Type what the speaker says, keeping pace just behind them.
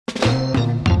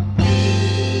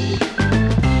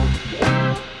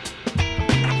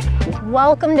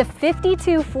Welcome to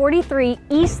 5243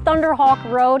 East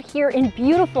Thunderhawk Road here in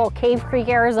beautiful Cave Creek,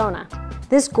 Arizona.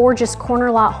 This gorgeous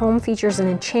corner lot home features an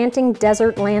enchanting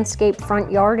desert landscape front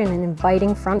yard and an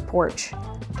inviting front porch.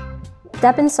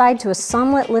 Step inside to a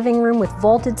sunlit living room with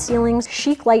vaulted ceilings,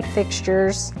 chic light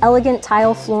fixtures, elegant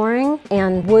tile flooring,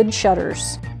 and wood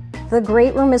shutters. The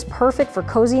great room is perfect for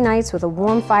cozy nights with a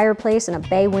warm fireplace and a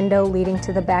bay window leading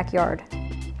to the backyard.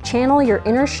 Channel your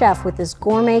inner chef with this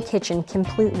gourmet kitchen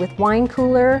complete with wine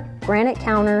cooler, granite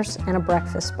counters, and a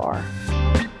breakfast bar.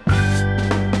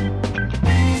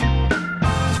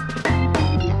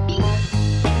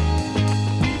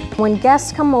 When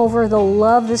guests come over, they'll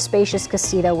love the spacious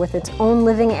Casita with its own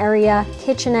living area,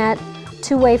 kitchenette,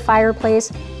 two-way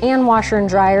fireplace, and washer and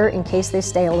dryer in case they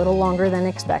stay a little longer than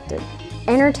expected.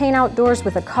 Entertain outdoors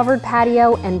with a covered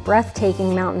patio and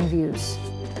breathtaking mountain views.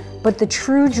 But the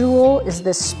true jewel is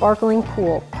this sparkling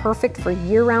pool, perfect for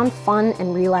year-round fun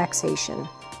and relaxation.